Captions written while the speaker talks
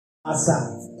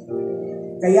asa.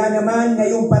 Kaya naman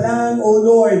ngayon pa lang, O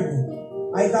Lord,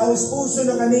 ay taus-puso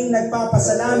na kaming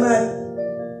nagpapasalamat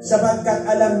sapagkat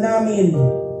alam namin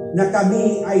na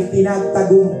kami ay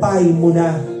pinagtagumpay mo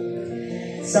na.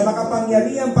 Sa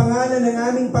makapangyarihang pangalan ng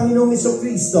aming Panginoong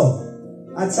Jesucristo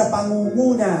at sa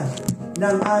pangunguna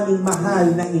ng aming mahal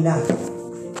na ina.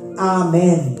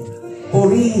 Amen.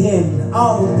 Purihin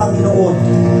ang Panginoon.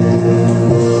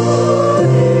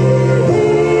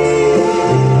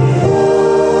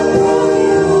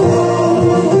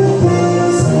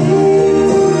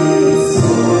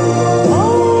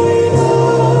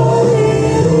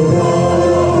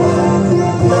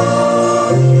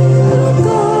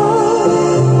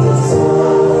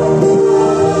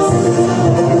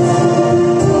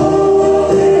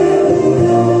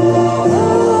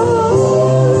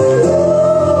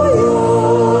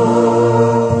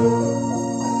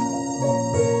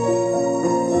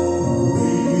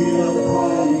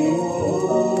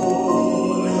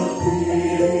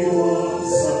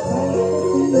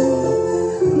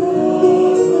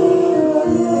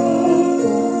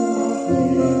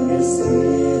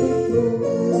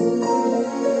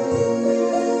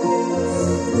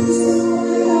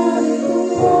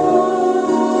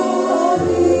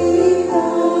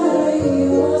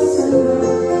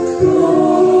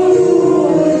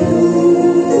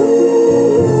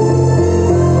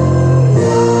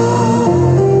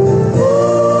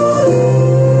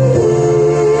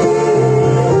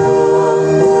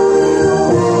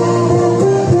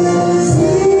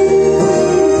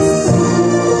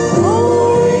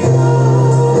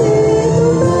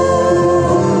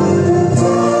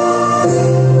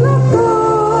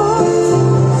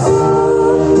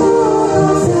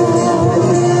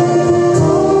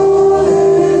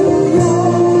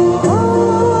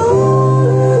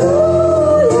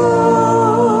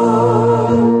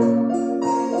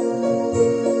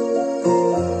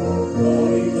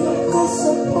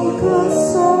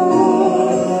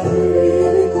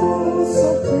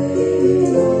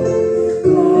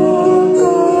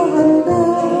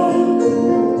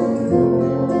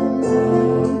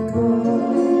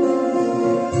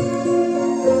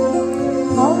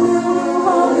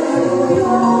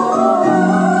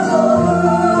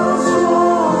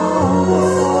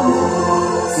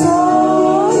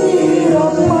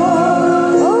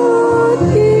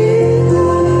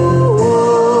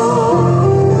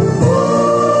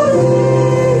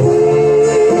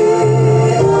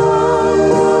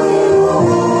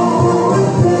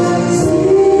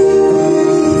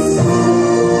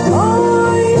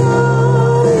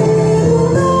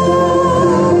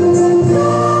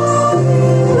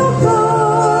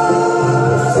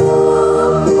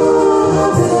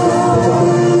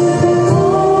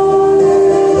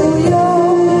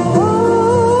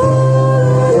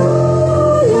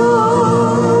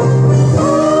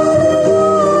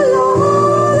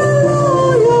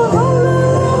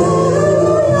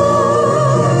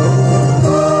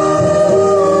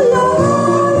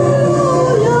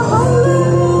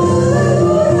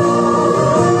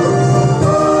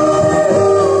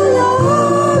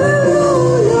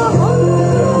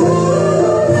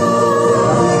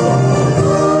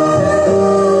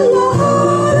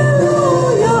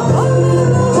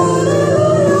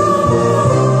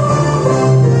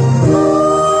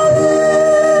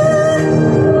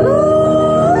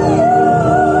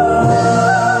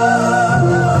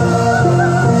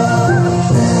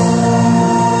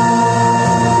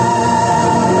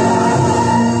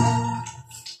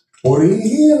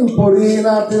 Purihin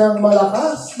natin ang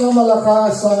malakas na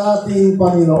malakas ang ating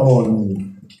Panginoon.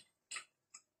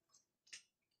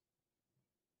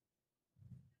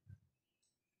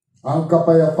 Ang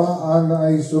kapayapaan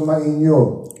ay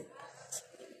sumainyo.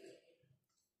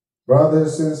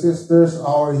 Brothers and sisters,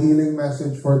 our healing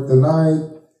message for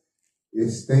tonight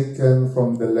is taken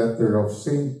from the letter of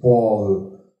St.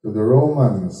 Paul to the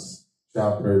Romans,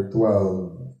 chapter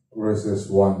 12, verses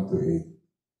 1 to 8.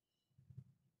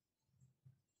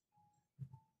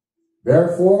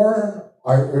 Therefore,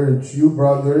 I urge you,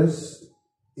 brothers,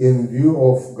 in view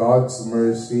of God's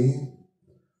mercy,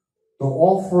 to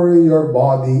offer your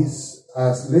bodies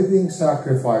as living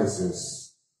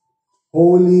sacrifices,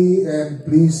 holy and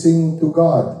pleasing to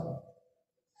God.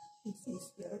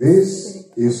 This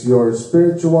is your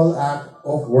spiritual act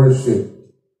of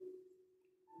worship.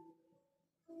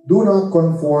 Do not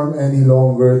conform any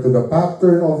longer to the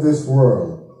pattern of this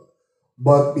world,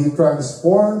 but be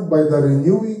transformed by the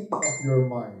renewing of your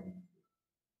mind.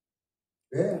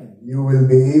 Then you will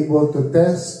be able to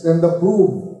test and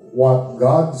approve what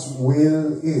God's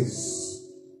will is.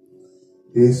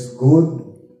 His good,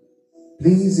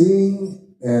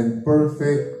 pleasing, and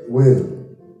perfect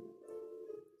will.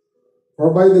 For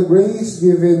by the grace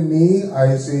given me,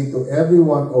 I say to every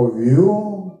one of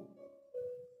you,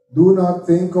 do not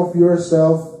think of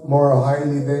yourself more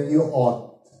highly than you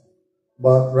ought,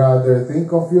 but rather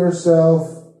think of yourself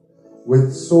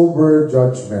with sober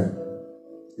judgment,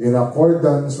 in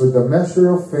accordance with the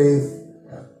measure of faith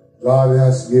God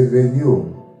has given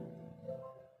you.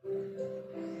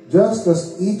 Just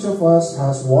as each of us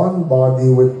has one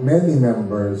body with many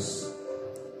members,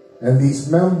 and these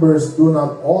members do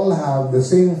not all have the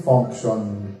same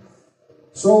function,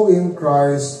 so in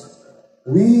Christ,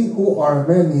 we who are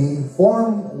many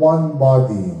form one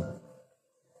body,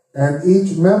 and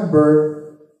each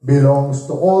member belongs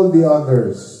to all the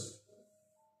others.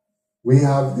 We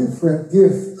have different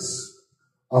gifts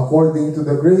according to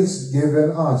the grace given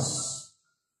us.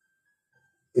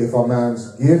 If a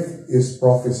man's gift is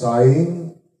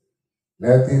prophesying,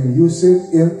 let him use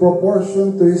it in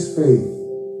proportion to his faith.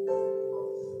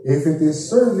 If it is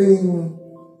serving,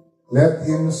 let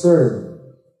him serve.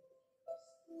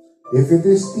 If it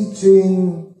is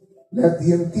teaching, let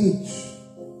him teach.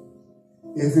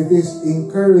 If it is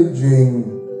encouraging,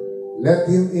 let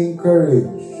him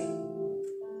encourage.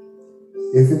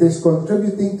 If it is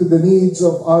contributing to the needs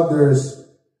of others,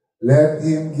 let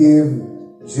him give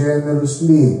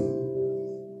generously.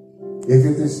 If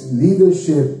it is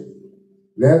leadership,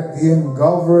 let him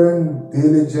govern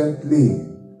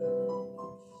diligently.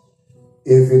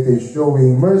 If it is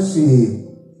showing mercy,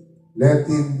 let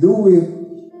him do it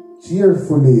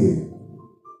cheerfully.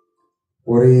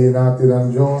 Purihin natin ang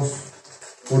Diyos,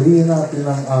 purihin natin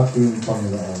ang ating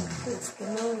Panginoon.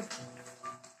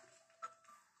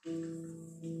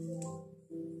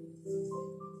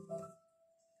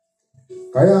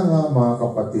 Kaya nga mga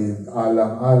kapatid,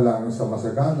 alang-alang sa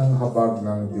masaganang habag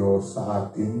ng Diyos sa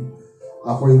atin,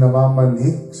 ako'y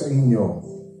namamanhik sa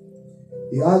inyo.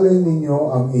 Ialay ninyo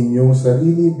ang inyong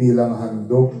sarili bilang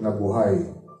handog na buhay,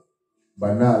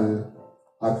 banal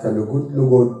at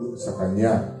kalugod-lugod sa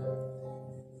Kanya.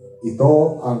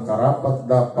 Ito ang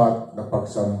karapat-dapat na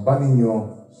pagsamba ninyo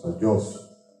sa Diyos.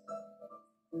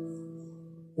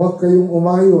 Huwag kayong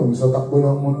umayon sa takbo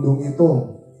ng mundong ito.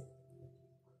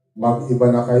 Mag-iba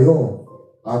na kayo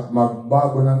at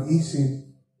magbago ng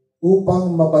isip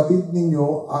upang mabatid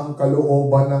ninyo ang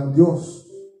kalooban ng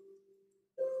Diyos.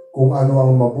 Kung ano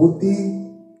ang mabuti,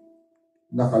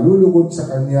 nakalulugod sa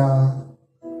Kanya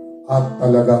at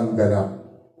talagang ganap.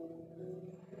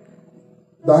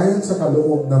 Dahil sa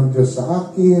kaloob ng Diyos sa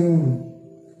akin,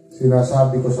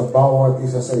 sinasabi ko sa bawat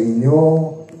isa sa inyo,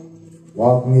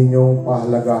 huwag ninyong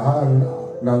pahalagahan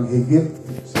ng higit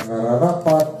sa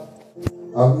nararapat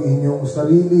ang inyong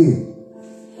sarili.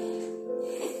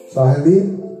 Sa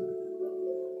halip,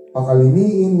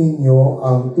 pakaliniin ninyo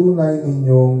ang tunay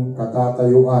ninyong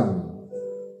katatayuan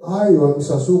ayon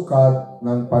sa sukat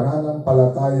ng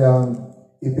pananampalatayang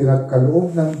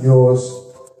ipinagkaloob ng Diyos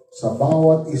sa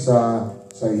bawat isa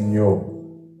sa inyo.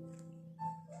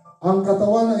 Ang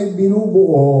katawan ay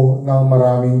binubuo ng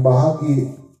maraming bahagi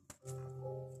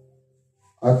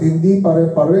at hindi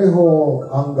pare-pareho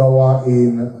ang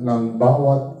gawain ng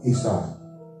bawat isa.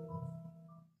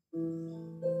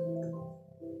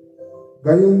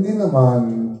 Gayon din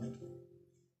naman,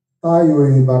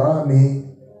 tayo'y marami,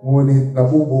 ngunit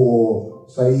nabubuo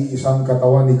sa iisang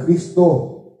katawan ni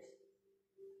Kristo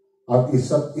at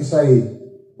isa't isa'y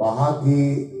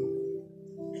bahagi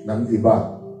ng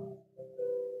iba.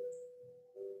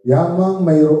 Yamang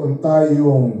mayroon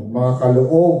tayong mga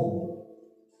kaloob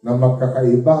na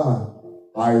magkakaiba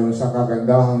ayon sa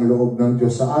kagandahang loob ng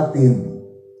Diyos sa atin.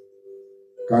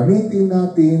 Gamitin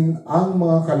natin ang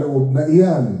mga kaloob na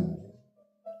iyan.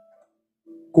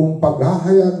 Kung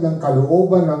paghahayag ng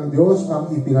kalooban ng Diyos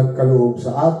ang ipinagkaloob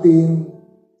sa atin,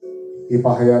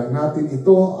 ipahayag natin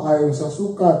ito ayon sa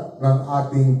sukat ng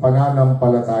ating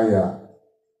pananampalataya.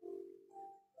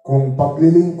 Kung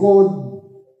paglilingkod,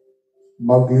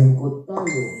 maglingkod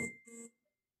tayo.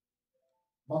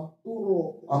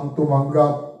 Magturo ang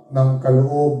tumanggap ng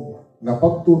kaloob na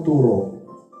pagtuturo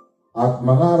at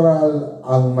mangaral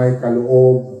ang may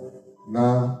kaloob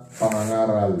na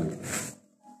pangangaral.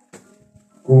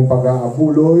 Kung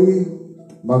pag-aabuloy,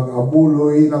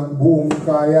 mag-abuloy ng buong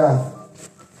kaya.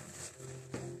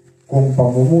 Kung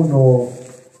pamumuno,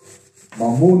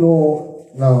 mamuno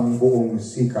ng buong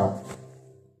sikap.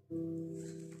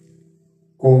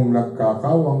 Kung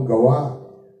nagkakawang gawa,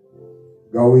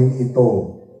 gawin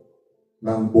ito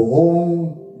ng buong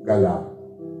galak.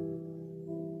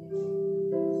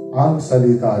 Ang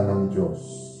salita ng Diyos.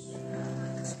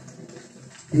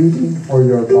 Healing for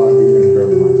your body and your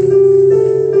mind.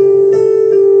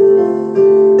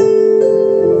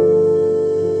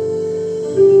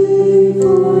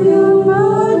 For your mind.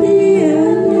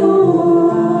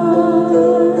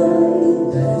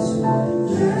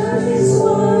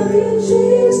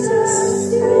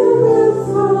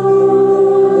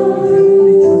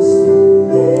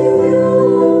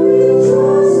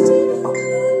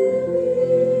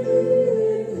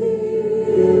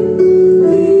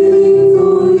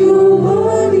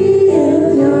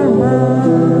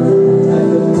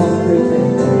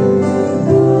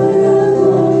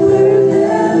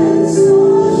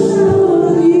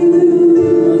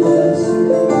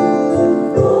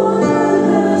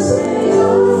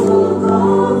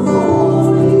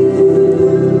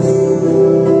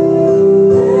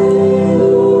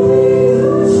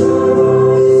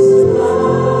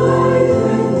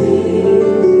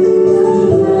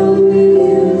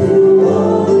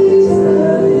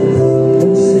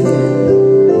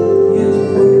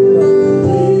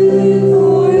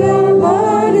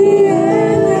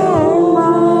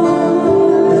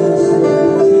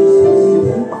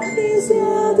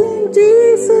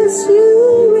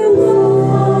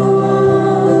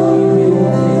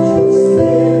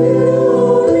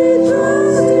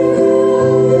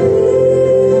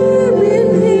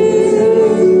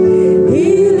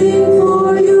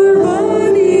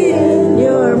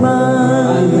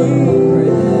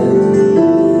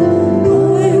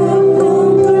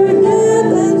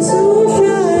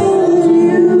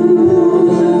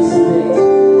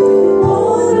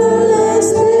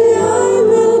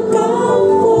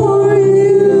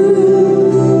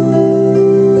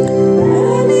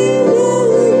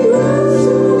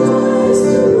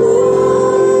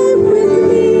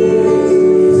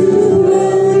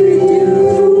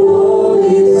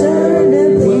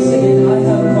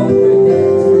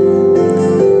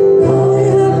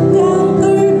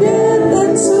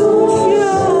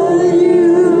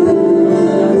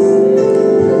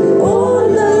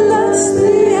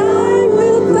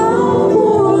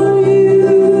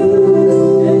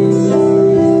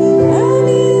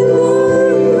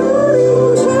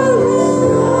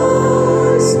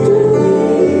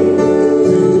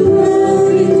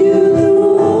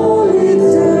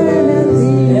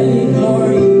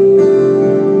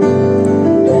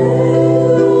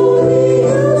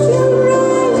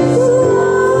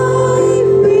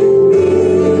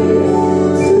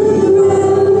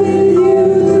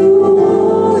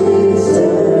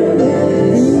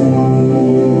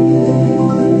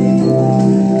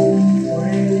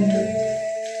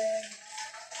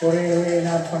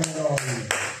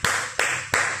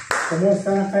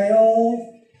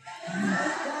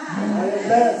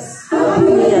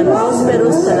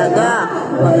 prosperous talaga.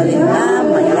 Magaling na,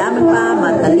 mayaman pa,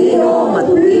 matalino,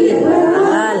 matuwid,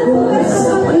 marangal.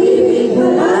 Sa pag-ibig,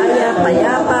 malaya,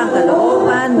 payapa,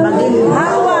 kalooban,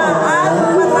 maginhawa at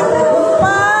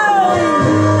matagumpay.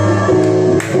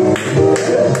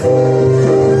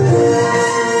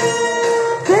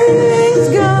 Thanks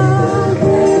God,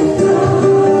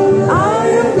 I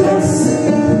am blessed.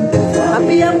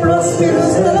 Happy and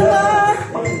prosperous talaga.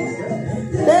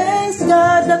 Thanks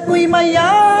God, ako'y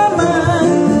mayaman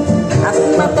at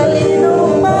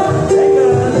matalino pa.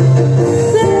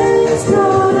 Thanks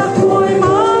God, ako'y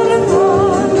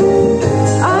marangal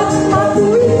at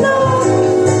matuwid na.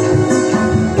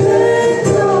 Thanks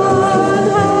God,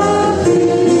 happy.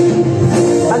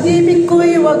 Pag-ibig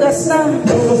ko'y wagas na.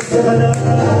 Thanks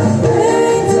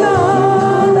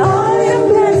God, I am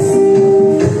blessed.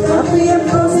 Happy and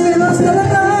prosperous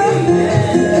talaga.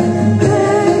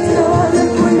 Thanks God,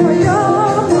 ako'y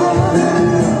mayaman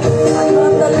at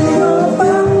matalino pa.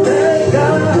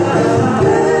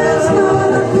 Thanks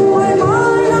God, ako'y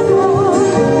marangal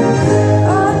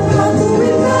at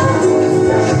matuwid na.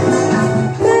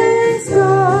 Thanks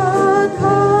God,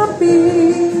 happy.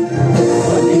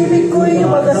 Pag-ibig ko'y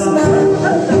wagas na.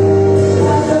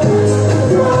 Wagas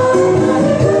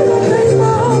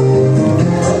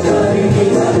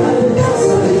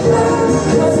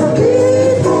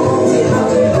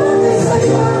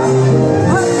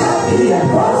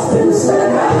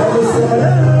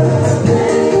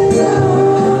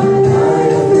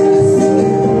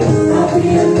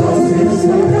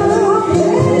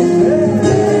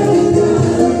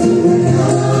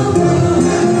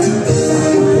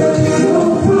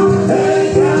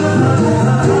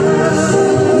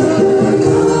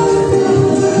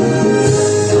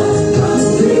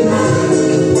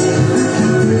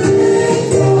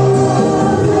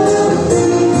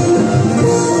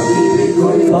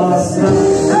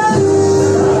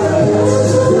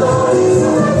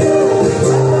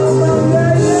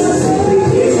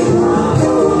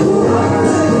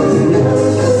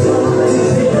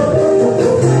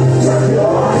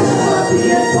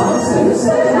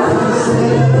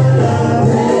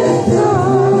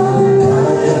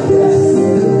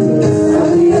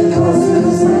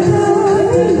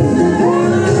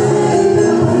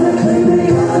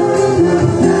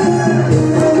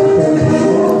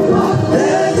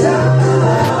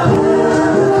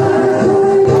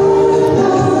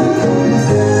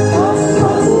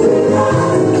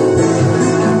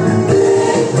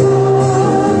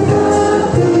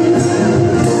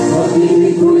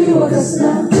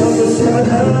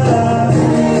na.